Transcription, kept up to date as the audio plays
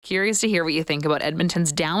curious to hear what you think about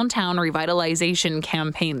Edmonton's downtown revitalization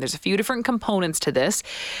campaign. There's a few different components to this.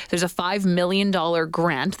 There's a $5 million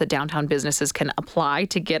grant that downtown businesses can apply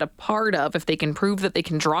to get a part of if they can prove that they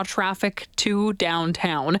can draw traffic to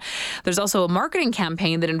downtown. There's also a marketing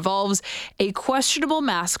campaign that involves a questionable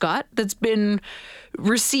mascot that's been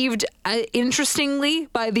received interestingly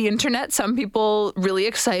by the internet. Some people really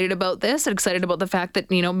excited about this, excited about the fact that,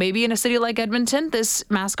 maybe in a city like Edmonton, this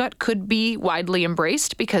mascot could be widely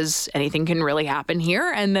embraced because anything can really happen here.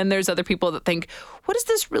 And then there's other people that think, what does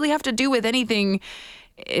this really have to do with anything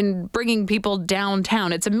in bringing people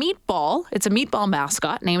downtown? It's a meatball. It's a meatball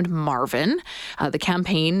mascot named Marvin. The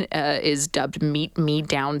campaign is dubbed Meet Me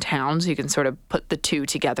Downtown, so you can sort of put the two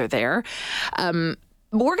together there.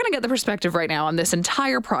 We're going to get the perspective right now on this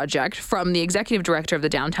entire project from the executive director of the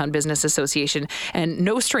Downtown Business Association and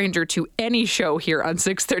no stranger to any show here on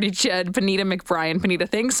 630 CHED, Puneeta McBryan. Puneeta,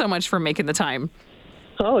 thanks so much for making the time.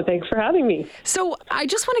 Oh, thanks for having me. So I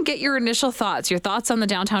just want to get your initial thoughts, your thoughts on the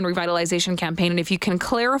Downtown Revitalization Campaign, and if you can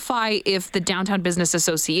clarify if the Downtown Business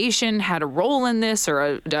Association had a role in this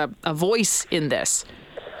or a voice in this.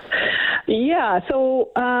 Yeah,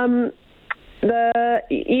 so the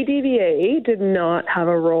EDVA did not have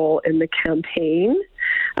a role in the campaign.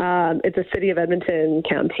 It's a City of Edmonton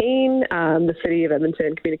campaign. The City of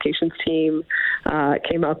Edmonton communications team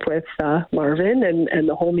came up with Marvin and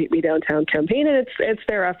the whole Meet Me Downtown campaign, and it's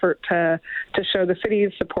their effort to show the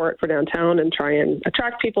city's support for downtown and try and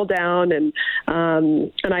attract people down. And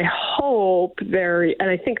I hope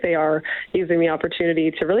I think they are using the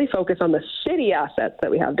opportunity to really focus on the city assets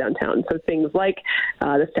that we have downtown. So things like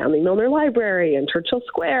the Stanley Milner Library and Churchill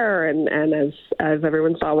Square, and as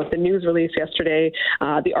everyone saw with the news release yesterday,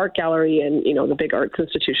 the art gallery and the big arts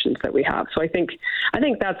institutions that we have. So I think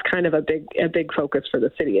that's kind of a big focus for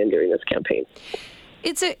the city in doing this campaign.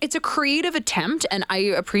 It's a creative attempt, and I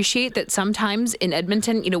appreciate that sometimes in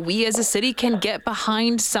Edmonton, we as a city can get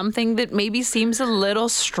behind something that maybe seems a little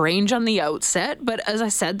strange on the outset. But as I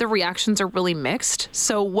said, the reactions are really mixed.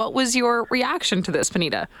 So what was your reaction to this,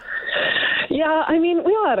 Puneeta? Yeah, I mean,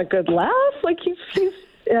 we all had a good laugh. Like he's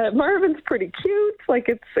Marvin's pretty cute. Like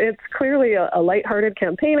it's clearly a lighthearted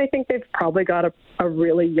campaign. I think they've probably got a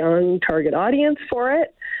really young target audience for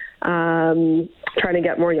it, trying to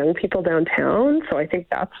get more young people downtown. So I think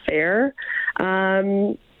that's fair. Yeah,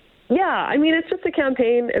 I mean, it's just a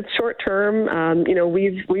campaign. It's short term.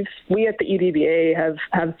 We at the EDBA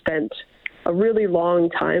have spent a really long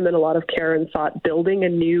time and a lot of care and thought building a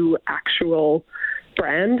new actual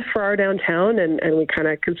brand for our downtown, and we kind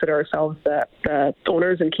of consider ourselves the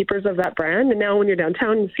owners and keepers of that brand. And now when you're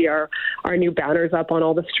downtown, you see our new banners up on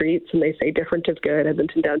all the streets, and they say different is good,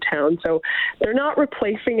 Edmonton downtown. So they're not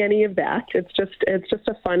replacing any of that. It's just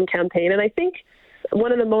a fun campaign. And I think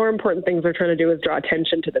one of the more important things they're trying to do is draw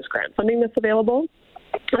attention to this grant funding that's available.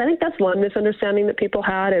 And I think that's one misunderstanding that people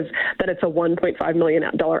had, is that it's a $1.5 million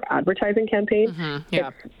advertising campaign. Mm-hmm. Yeah.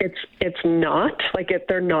 It's not.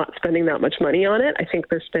 They're not spending that much money on it. I think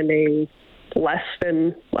they're spending less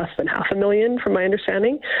than $500,000 from my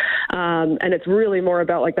understanding. And it's really more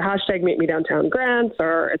about like the hashtag Meet Me Downtown grants,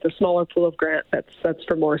 or it's a smaller pool of grant that's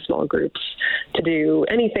for more small groups to do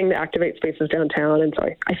anything to activate spaces downtown. And so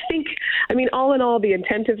I think, all in all, the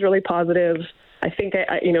intent is really positive. I think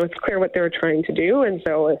it's clear what they're trying to do, and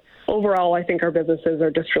so overall, I think our businesses are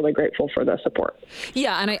just really grateful for the support.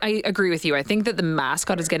 Yeah, and I agree with you. I think that the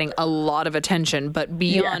mascot is getting a lot of attention, but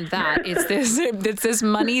beyond that, it's this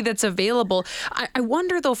money that's available. I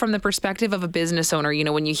wonder, though, from the perspective of a business owner,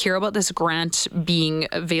 when you hear about this grant being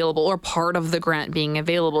available, or part of the grant being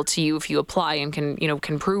available to you if you apply and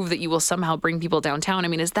can prove that you will somehow bring people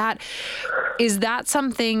downtown. Is that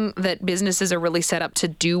something that businesses are really set up to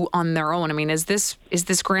do on their own? Is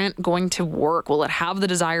this grant going to work? Will it have the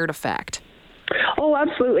desired effect? Oh,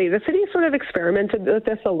 absolutely. The city sort of experimented with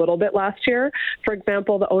this a little bit last year. For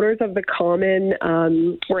example, the owners of the Common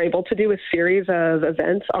were able to do a series of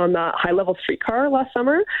events on the high-level streetcar last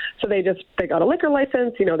summer. So they got a liquor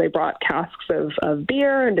license. They brought casks of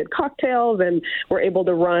beer and did cocktails, and were able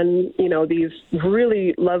to run these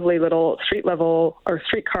really lovely little street-level or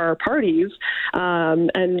streetcar parties.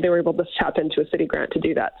 And they were able to tap into a city grant to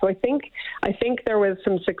do that. So I think there was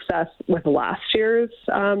some success with last year's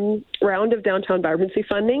round of downtown vibrancy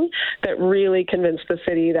funding that really convinced the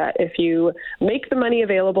city that if you make the money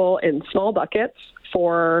available in small buckets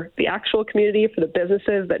for the actual community, for the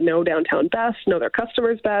businesses that know downtown best, know their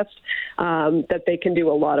customers best, that they can do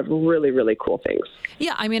a lot of really, really cool things.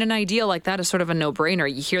 Yeah, an idea like that is sort of a no-brainer.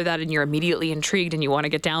 You hear that and you're immediately intrigued and you want to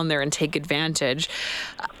get down there and take advantage.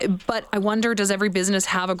 But I wonder, does every business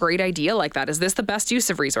have a great idea like that? Is this the best use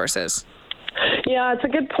of resources? Yeah, it's a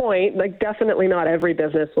good point. Like, definitely not every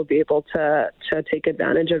business will be able to take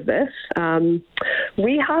advantage of this.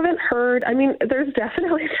 We haven't heard, I mean, there's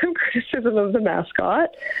definitely some criticism of the mascot.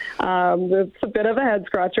 It's a bit of a head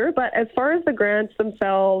scratcher, but as far as the grants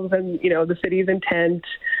themselves and, the city's intent,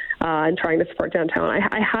 and trying to support downtown,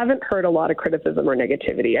 I haven't heard a lot of criticism or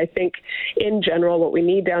negativity. I think in general what we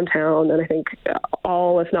need downtown, and I think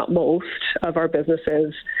all, if not most, of our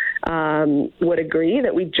businesses would agree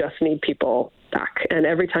that we just need people back. And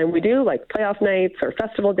every time we do, like playoff nights or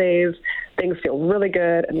festival days, things feel really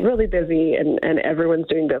good and really busy, and everyone's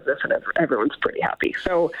doing business and everyone's pretty happy.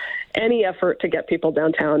 So any effort to get people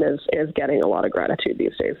downtown is getting a lot of gratitude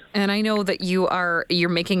these days. And I know that you're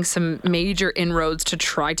making some major inroads to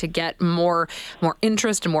try to get more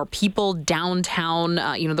interest and more people downtown.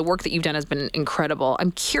 The work that you've done has been incredible.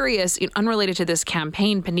 I'm curious, unrelated to this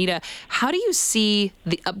campaign, Puneeta, how do you see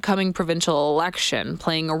the upcoming provincial election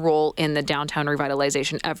playing a role in the downtown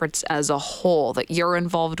revitalization efforts as a whole that you're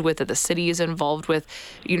involved with, that the city is involved with,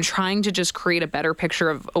 trying to just create a better picture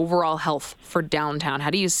of overall health for downtown?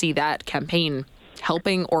 How do you see that campaign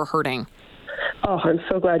helping or hurting? Oh, I'm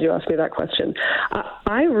so glad you asked me that question.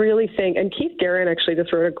 I really think, and Keith Guerin actually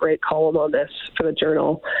just wrote a great column on this for the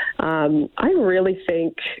Journal. I really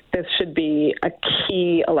think this should be a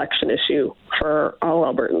key election issue for all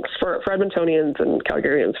Albertans, for Edmontonians and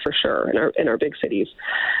Calgarians for sure, in our big cities.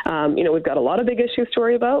 We've got a lot of big issues to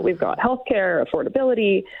worry about. We've got healthcare,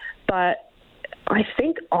 affordability, but I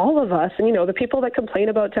think all of us, and the people that complain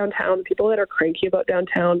about downtown, the people that are cranky about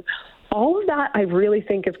downtown, all of that I really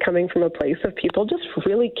think is coming from a place of people just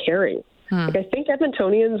really caring. Like, I think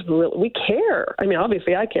Edmontonians, we care. I mean,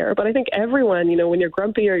 obviously I care, but I think everyone, when you're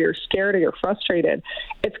grumpy or you're scared or you're frustrated,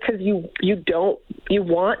 it's because you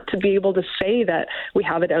want to be able to say that we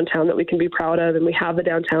have a downtown that we can be proud of, and we have a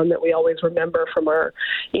downtown that we always remember from our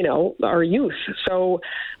youth. So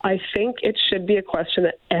I think it should be a question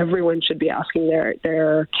that everyone should be asking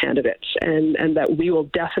their candidates, and that we will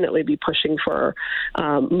definitely be pushing for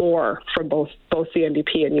more from both the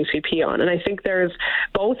NDP and UCP on. And I think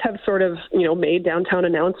both have sort of made downtown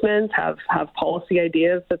announcements, have policy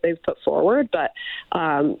ideas that they've put forward, but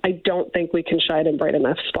I don't think we can shine a bright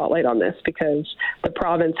enough spotlight on this, because the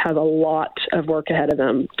province has a lot of work ahead of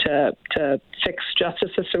them to fix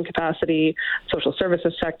justice system capacity, social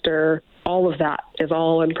services sector. All of that is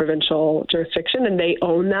all in provincial jurisdiction, and they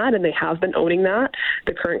own that, and they have been owning that.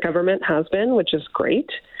 The current government has been, which is great,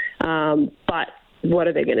 but what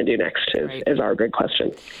are they going to do next is our big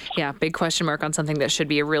question. Yeah, big question mark on something that should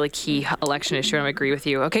be a really key election issue, and I agree with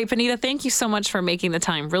you. Okay, Puneeta, thank you so much for making the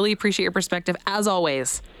time. Really appreciate your perspective, as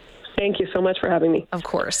always. Thank you so much for having me. Of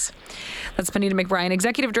course. That's Puneeta McBryan,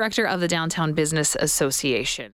 Executive Director of the Downtown Business Association.